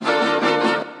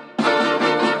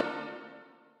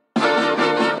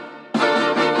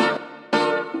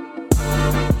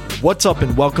What's up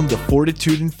and welcome to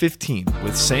Fortitude in 15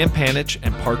 with Sam Panich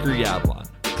and Parker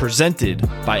Yablon, presented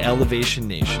by Elevation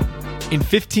Nation. In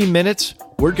 15 minutes,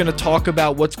 we're going to talk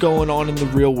about what's going on in the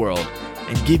real world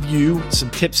and give you some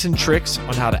tips and tricks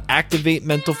on how to activate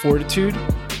mental fortitude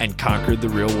and conquer the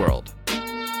real world.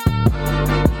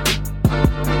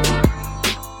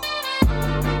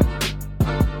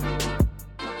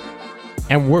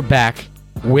 And we're back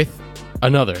with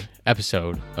another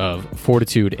episode of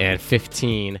Fortitude and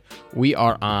 15. We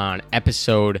are on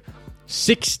episode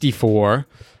 64.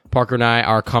 Parker and I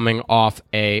are coming off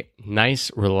a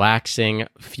nice, relaxing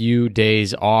few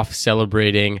days off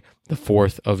celebrating the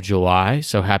 4th of July.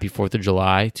 So happy 4th of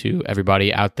July to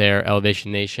everybody out there,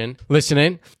 Elevation Nation,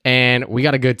 listening. And we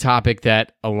got a good topic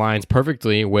that aligns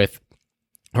perfectly with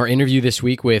our interview this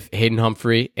week with Hayden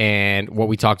Humphrey and what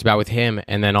we talked about with him.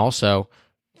 And then also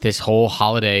this whole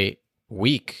holiday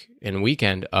week and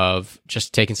weekend of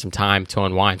just taking some time to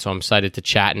unwind. So I'm excited to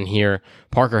chat and hear,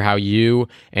 Parker, how you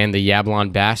and the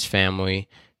Yablon Bass family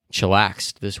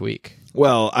chillaxed this week.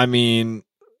 Well, I mean,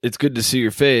 it's good to see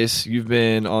your face. You've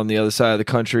been on the other side of the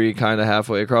country, kind of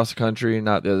halfway across the country,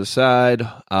 not the other side.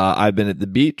 I've been at the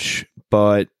beach,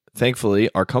 but thankfully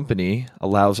our company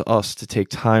allows us to take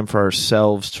time for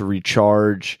ourselves to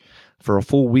recharge for a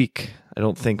full week. I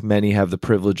don't think many have the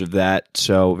privilege of that,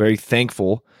 so very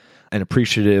thankful and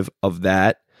appreciative of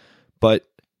that. But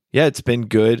yeah, it's been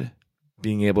good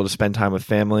being able to spend time with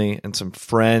family and some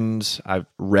friends. I've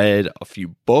read a few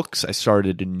books. I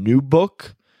started a new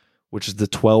book, which is The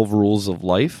 12 Rules of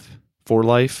Life for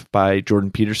Life by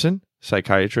Jordan Peterson,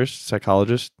 famous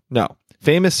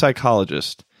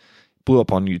psychologist. Blew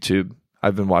up on YouTube.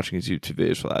 I've been watching his YouTube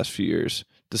videos for the last few years.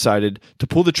 Decided to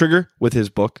pull the trigger with his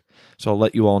book. So I'll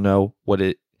let you all know what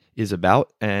it is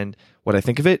about and what I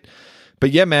think of it. But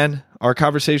yeah, man, our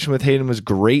conversation with Hayden was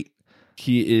great.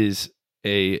 He is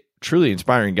a truly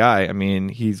inspiring guy. I mean,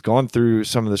 he's gone through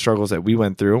some of the struggles that we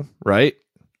went through, right?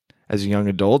 As young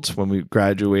adults, when we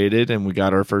graduated and we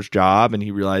got our first job, and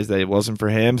he realized that it wasn't for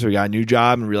him. So he got a new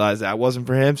job and realized that wasn't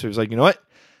for him. So he was like, you know what?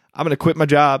 I'm going to quit my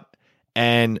job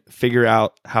and figure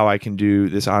out how I can do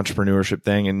this entrepreneurship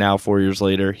thing. And now 4 years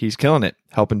later, he's killing it,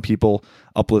 helping people,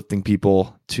 uplifting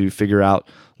people to figure out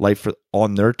life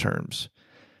on their terms.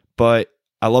 But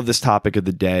I love this topic of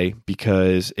the day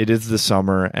because it is the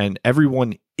summer and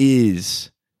everyone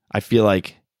is, I feel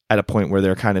like, at a point where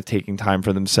they're kind of taking time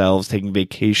for themselves, taking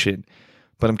vacation.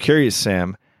 But I'm curious,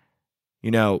 Sam,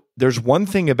 there's one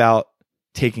thing about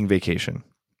taking vacation.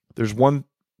 There's one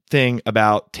thing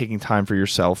about taking time for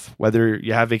yourself, whether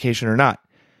you have vacation or not.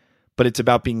 But it's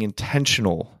about being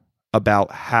intentional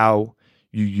about how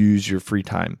you use your free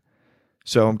time.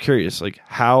 So I'm curious,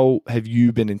 how have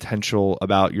you been intentional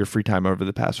about your free time over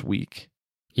the past week?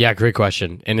 Yeah, great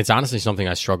question. And it's honestly something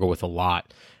I struggle with a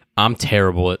lot. I'm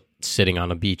terrible at sitting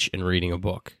on a beach and reading a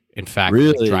book. In fact,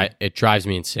 really? It drives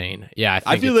me insane. Yeah,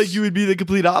 I feel like you would be the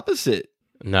complete opposite.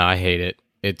 No, I hate it.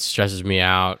 It stresses me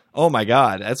out. Oh my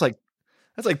God. That's like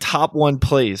top one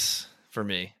place for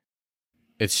me.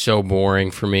 It's so boring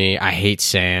for me. I hate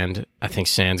sand. I think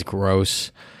sand's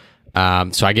gross.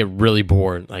 So I get really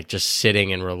bored, just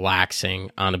sitting and relaxing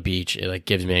on a beach. It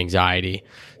gives me anxiety.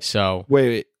 So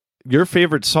wait. Your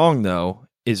favorite song though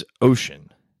is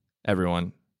Ocean,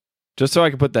 everyone. Just so I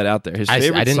can put that out there. I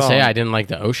didn't say I didn't like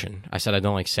the ocean. I said I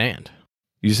don't like sand.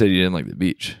 You said you didn't like the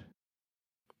beach.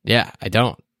 Yeah, I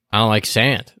don't. I don't like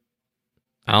sand.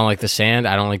 I don't like the sand.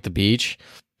 I don't like the beach.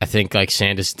 I think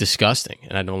sand is disgusting,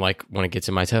 and I don't like when it gets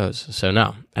in my toes. So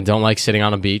no, I don't like sitting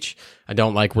on a beach. I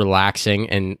don't like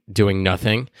relaxing and doing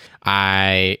nothing.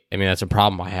 I mean, that's a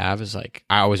problem I have is I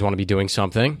always want to be doing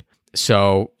something.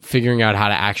 So figuring out how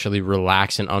to actually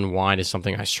relax and unwind is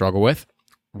something I struggle with.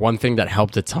 One thing that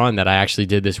helped a ton that I actually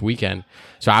did this weekend.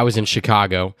 So I was in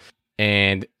Chicago,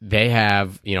 and they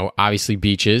have, obviously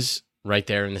beaches right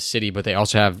there in the city, but they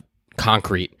also have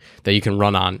concrete that you can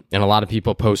run on. And a lot of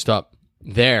people post up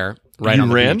there right on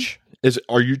the beach.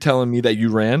 Are you telling me that you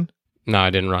ran? No, I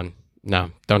didn't run.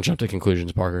 No, don't jump to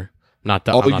conclusions, Parker. I'm not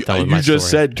done with my story. You just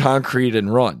said concrete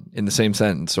and run in the same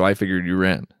sentence, so I figured you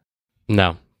ran.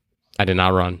 No, I did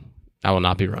not run. I will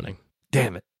not be running.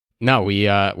 Damn it. No, we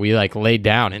laid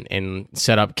down and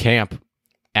set up camp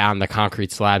on the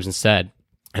concrete slabs instead.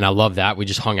 And I love that. We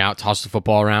just hung out, tossed the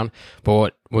football around. But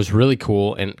what was really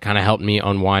cool and kind of helped me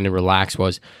unwind and relax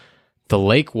was the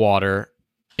lake water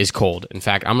is cold. In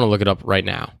fact, I'm going to look it up right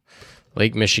now.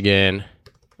 Lake Michigan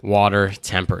water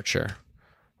temperature.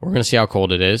 We're going to see how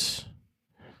cold it is,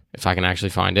 if I can actually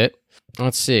find it.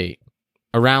 Let's see.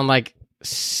 Around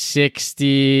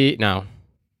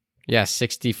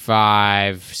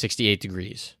 65, 68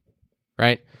 degrees,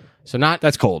 right? So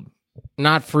That's cold.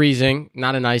 not freezing,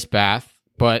 not an ice bath,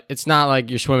 but it's not like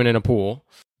you're swimming in a pool.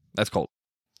 That's cold.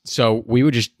 So we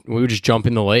would just jump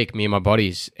in the lake, me and my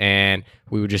buddies, and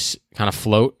we would just kind of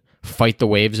float, fight the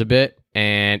waves a bit,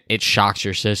 and it shocks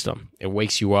your system. It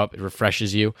wakes you up, it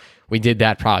refreshes you. We did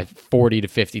that probably 40 to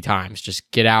 50 times. Just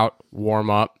get out, warm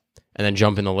up, and then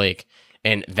jump in the lake.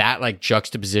 And that like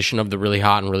juxtaposition of the really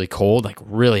hot and really cold like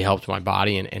really helped my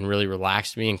body and really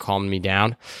relaxed me and calmed me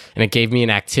down. And it gave me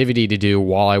an activity to do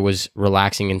while I was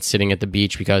relaxing and sitting at the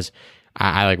beach, because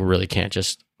I like really can't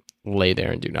just lay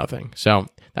there and do nothing. So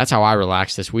that's how I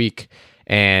relaxed this week.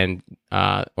 And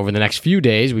over the next few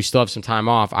days, we still have some time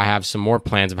off. I have some more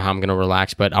plans of how I'm going to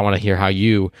relax, but I want to hear how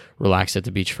you relaxed at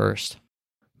the beach first.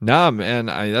 Nah, man,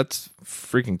 that's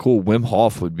freaking cool. Wim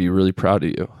Hof would be really proud of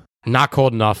you. Not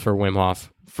cold enough for Wim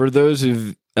Hof. For those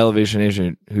of Elevation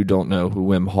Nation who don't know who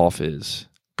Wim Hof is,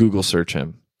 Google search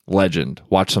him. Legend.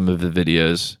 Watch some of the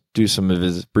videos. Do some of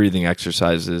his breathing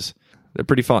exercises. They're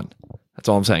pretty fun. That's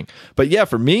all I'm saying. But yeah,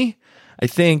 for me, I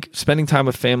think spending time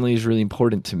with family is really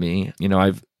important to me. You know,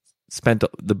 I've spent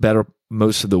the better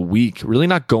most of the week really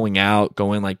not going out,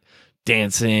 going like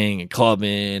dancing and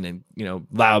clubbing and, you know,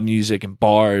 loud music and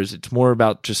bars. It's more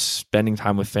about just spending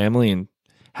time with family and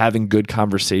having good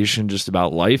conversation just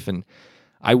about life. And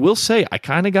I will say, I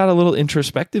kind of got a little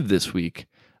introspective this week.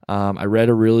 I read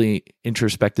a really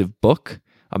introspective book,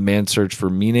 A Man's Search for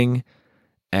Meaning,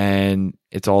 and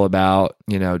it's all about,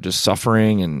 you know, just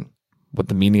suffering and what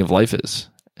the meaning of life is.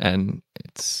 And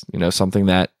it's, you know, something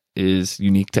that is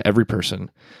unique to every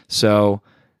person. So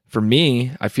for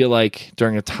me, I feel like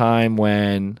during a time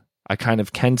when I kind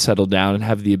of can settle down and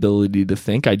have the ability to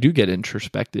think, I do get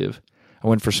introspective. I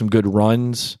went for some good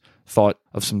runs, thought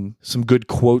of some good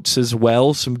quotes as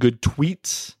well, some good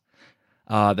tweets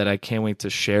that I can't wait to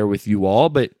share with you all.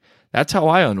 But that's how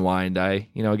I unwind. I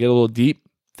get a little deep,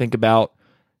 think about,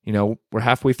 you know, we're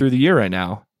halfway through the year right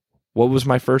now. What was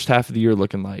my first half of the year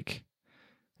looking like?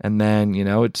 And then, you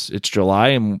know, it's July,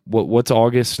 and what's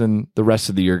August and the rest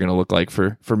of the year going to look like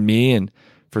for me and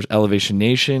for Elevation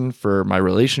Nation, for my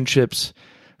relationships,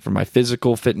 for my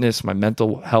physical fitness, my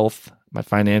mental health, my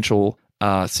financial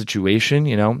situation.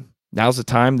 You know, now's the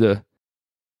time to,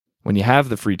 when you have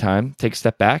the free time, take a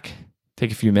step back,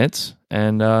 take a few minutes,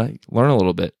 and learn a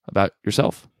little bit about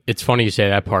yourself. It's funny you say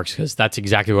that, Parks, because that's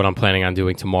exactly what I'm planning on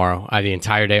doing tomorrow. I have the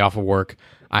entire day off of work.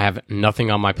 I have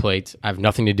nothing on my plate. I have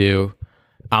nothing to do.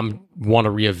 I want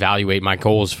to reevaluate my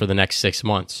goals for the next 6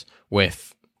 months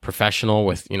with professional,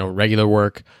 with, you know, regular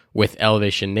work, with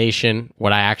Elevation Nation,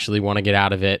 what I actually want to get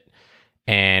out of it.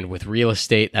 And with real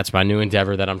estate, that's my new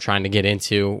endeavor that I'm trying to get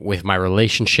into, with my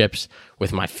relationships,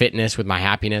 with my fitness, with my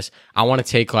happiness. I want to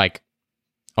take like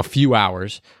a few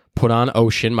hours, put on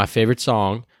Ocean, my favorite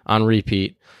song, on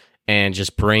repeat, and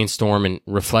just brainstorm and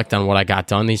reflect on what I got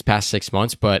done these past 6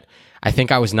 months. But I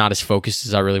think I was not as focused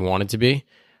as I really wanted to be.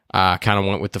 Kind of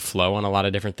went with the flow on a lot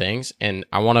of different things. And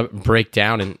I want to break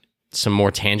down in some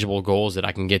more tangible goals that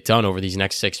I can get done over these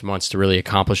next 6 months to really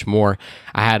accomplish more.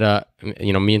 I had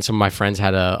me and some of my friends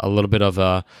had a little bit of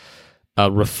a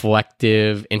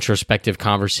reflective, introspective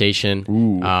conversation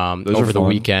over the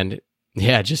weekend.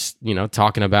 Yeah, just, you know,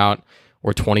 talking about,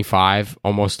 we're 25,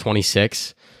 almost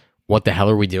 26. What the hell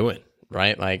are we doing,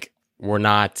 right? Like, we're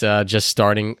not just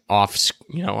starting off,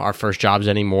 you know, our first jobs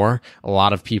anymore. A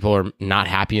lot of people are not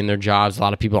happy in their jobs. A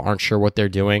lot of people aren't sure what they're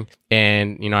doing.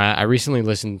 And, you know, I recently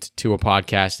listened to a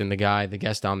podcast, and the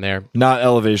guest on there. Not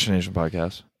Elevation Nation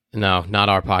podcast. No, not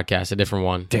our podcast, a different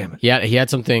one. Damn it. He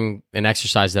had an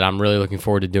exercise that I'm really looking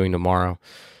forward to doing tomorrow.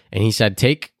 And he said,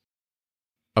 take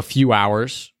a few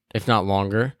hours, if not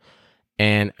longer,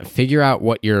 and figure out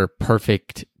what your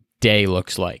perfect day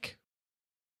looks like.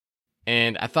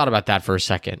 And I thought about that for a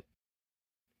second,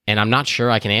 and I'm not sure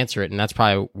I can answer it. And that's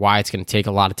probably why it's going to take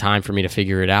a lot of time for me to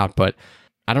figure it out. But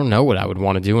I don't know what I would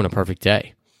want to do in a perfect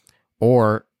day,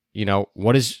 or, you know,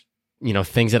 what is, you know,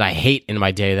 things that I hate in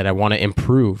my day that I want to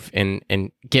improve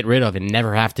and get rid of and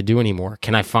never have to do anymore.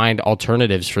 Can I find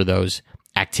alternatives for those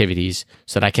activities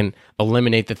so that I can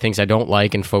eliminate the things I don't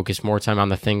like and focus more time on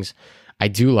the things I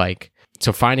do like?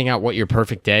 So finding out what your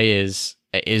perfect day is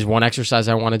one exercise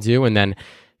I want to do. And then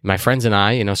my friends and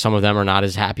I, you know, some of them are not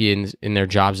as happy in their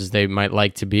jobs as they might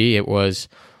like to be. It was,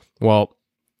 well,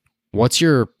 what's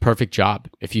your perfect job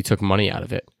if you took money out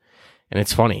of it? And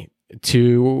it's funny,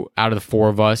 2 out of the 4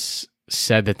 of us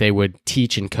said that they would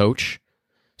teach and coach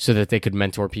so that they could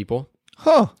mentor people.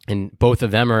 Huh. And both of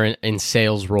them are in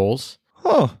sales roles.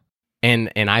 Huh.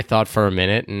 And I thought for a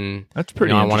minute, and that's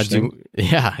pretty interesting.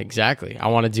 Yeah, exactly. I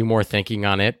want to do more thinking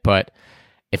on it, but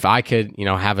if I could, you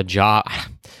know, have a job,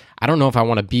 I don't know if I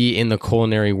want to be in the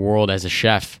culinary world as a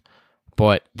chef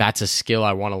but that's a skill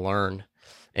I want to learn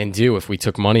and do if we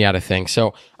took money out of things.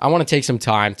 So I want to take some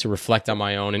time to reflect on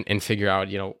my own and figure out,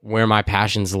 where my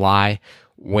passions lie,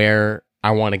 where I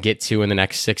want to get to in the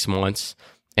next 6 months,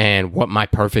 and what my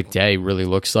perfect day really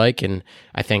looks like. And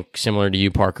I think similar to you,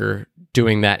 Parker,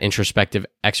 doing that introspective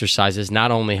exercises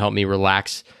not only help me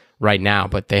relax right now,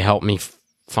 but they help me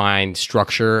find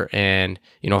structure and,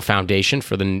 a foundation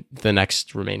for the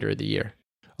next remainder of the year.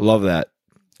 I love that.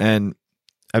 And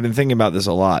I've been thinking about this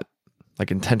a lot, like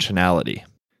intentionality,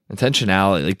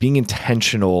 like being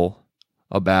intentional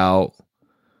about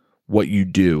what you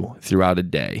do throughout a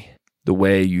day, the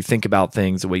way you think about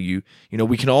things, the way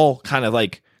we can all kind of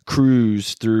like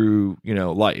cruise through,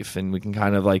 life, and we can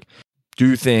kind of like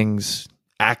do things,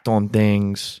 act on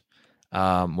things,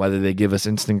 whether they give us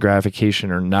instant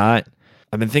gratification or not.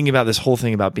 I've been thinking about this whole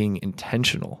thing about being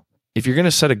intentional. If you're going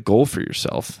to set a goal for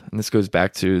yourself, and this goes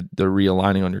back to the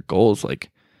realigning on your goals, like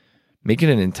make it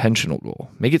an intentional goal.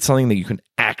 Make it something that you can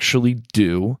actually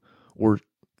do or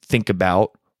think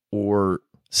about or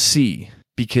see.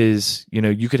 Because,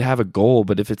 you could have a goal,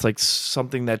 but if it's like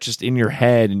something that's just in your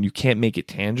head and you can't make it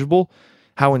tangible,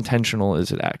 how intentional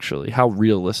is it actually? How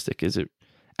realistic is it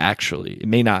actually? It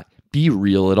may not be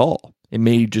real at all. It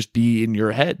may just be in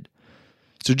your head.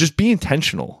 So just be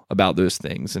intentional about those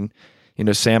things. And,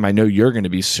 Sam, I know you're going to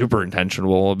be super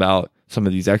intentional about some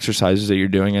of these exercises that you're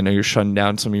doing. I know you're shutting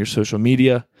down some of your social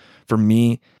media. For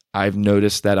me, I've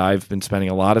noticed that I've been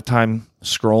spending a lot of time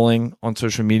scrolling on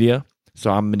social media. So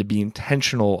I'm going to be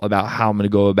intentional about how I'm going to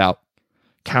go about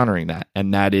countering that.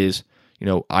 And that is,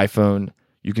 iPhone,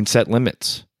 you can set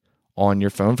limits on your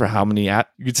phone for how many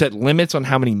you can set limits on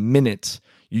how many minutes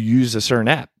you use a certain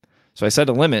app. So I set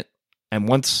a limit, and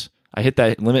once I hit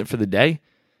that limit for the day,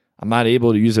 I'm not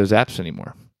able to use those apps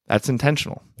anymore. That's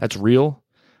intentional. That's real.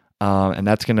 And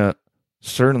that's going to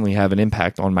certainly have an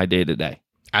impact on my day to day.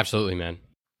 Absolutely, man.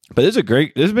 But this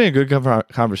has been a good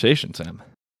conversation, Sam.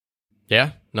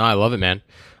 Yeah. No, I love it, man.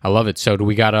 I love it. So do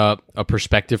we got a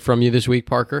perspective from you this week,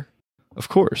 Parker? Of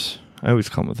course. I always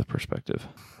come with a perspective.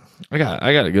 I got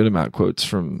a good amount of quotes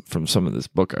from some of this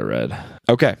book I read.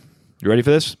 Okay. You ready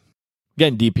for this?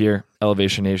 Getting deep here.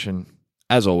 Elevation Nation.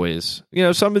 As always,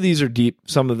 some of these are deep.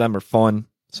 Some of them are fun.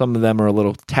 Some of them are a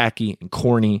little tacky and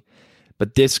corny.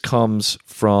 But this comes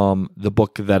from the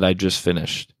book that I just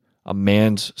finished, A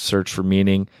Man's Search for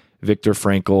Meaning. Viktor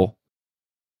Frankl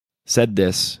said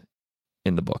this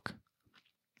in the book.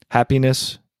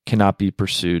 Happiness cannot be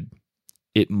pursued.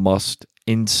 It must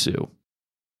ensue.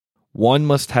 One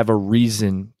must have a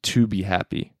reason to be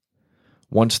happy.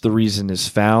 Once the reason is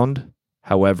found,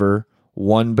 however,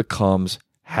 one becomes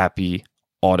happy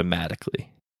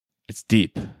automatically. It's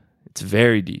deep. It's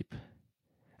very deep.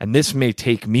 And this may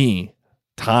take me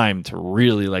time to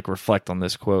really reflect on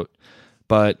this quote.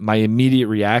 But my immediate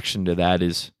reaction to that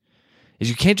is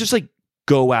you can't just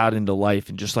go out into life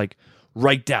and just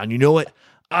write down, you know what?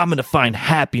 I'm going to find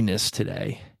happiness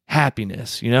today.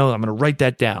 Happiness, I'm going to write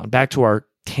that down. Back to our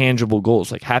tangible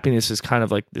goals. Happiness is kind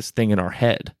of this thing in our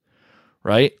head,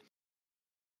 right?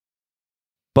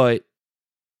 But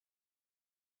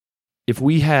if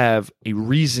we have a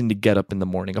reason to get up in the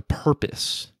morning, a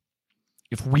purpose,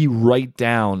 if we write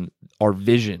down our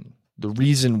vision, the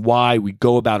reason why we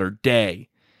go about our day,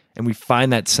 and we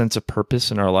find that sense of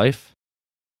purpose in our life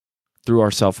through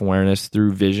our self-awareness,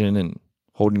 through vision and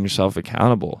holding yourself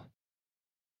accountable,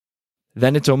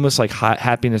 then it's almost like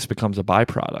happiness becomes a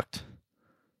byproduct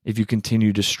if you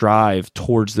continue to strive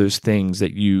towards those things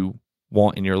that you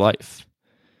want in your life.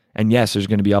 And yes, there's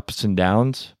going to be ups and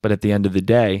downs, but at the end of the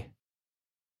day,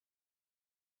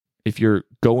 if you're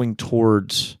going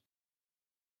towards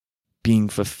being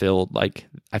fulfilled,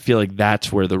 I feel like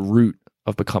that's where the root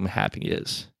of becoming happy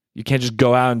is. You can't just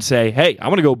go out and say, hey, I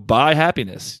want to go buy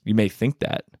happiness. You may think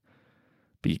that,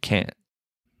 but you can't.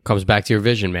 Comes back to your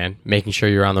vision, man. Making sure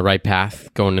you're on the right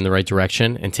path, going in the right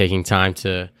direction, and taking time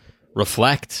to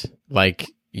reflect like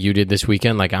you did this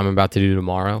weekend, like I'm about to do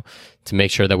tomorrow, to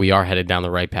make sure that we are headed down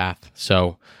the right path.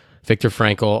 So Viktor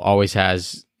Frankl always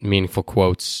has meaningful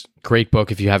quotes. Great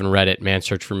book if you haven't read it, Man's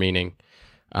Search for Meaning.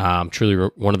 Truly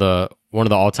one of the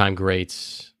all-time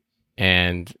greats.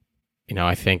 And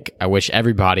I wish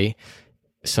everybody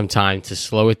some time to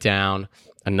slow it down,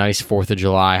 a nice 4th of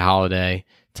July holiday,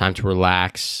 time to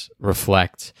relax,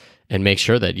 reflect, and make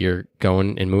sure that you're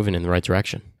going and moving in the right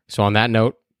direction. So on that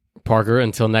note, Parker,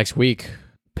 until next week,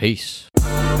 peace.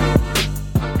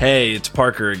 Hey, it's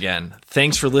Parker again.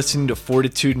 Thanks for listening to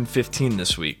Fortitude and 15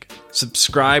 this week.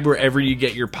 Subscribe wherever you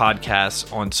get your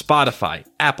podcasts on Spotify,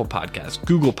 Apple Podcasts,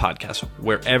 Google Podcasts,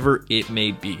 wherever it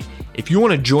may be. If you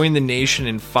want to join the nation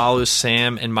and follow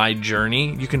Sam and my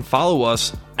journey, you can follow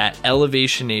us at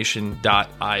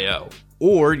elevationnation.io.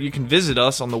 Or you can visit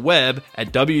us on the web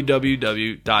at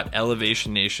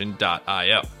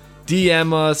www.elevationnation.io.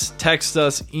 DM us, text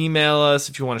us, email us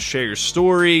if you want to share your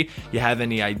story, you have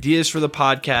any ideas for the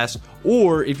podcast,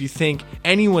 or if you think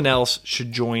anyone else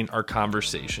should join our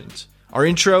conversations. Our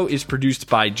intro is produced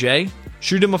by Jay.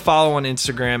 Shoot him a follow on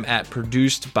Instagram at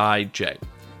producedbyjay.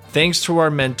 Thanks to our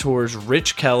mentors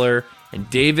Rich Keller and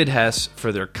David Hess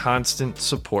for their constant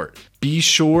support. Be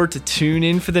sure to tune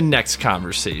in for the next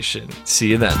conversation. See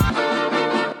you then.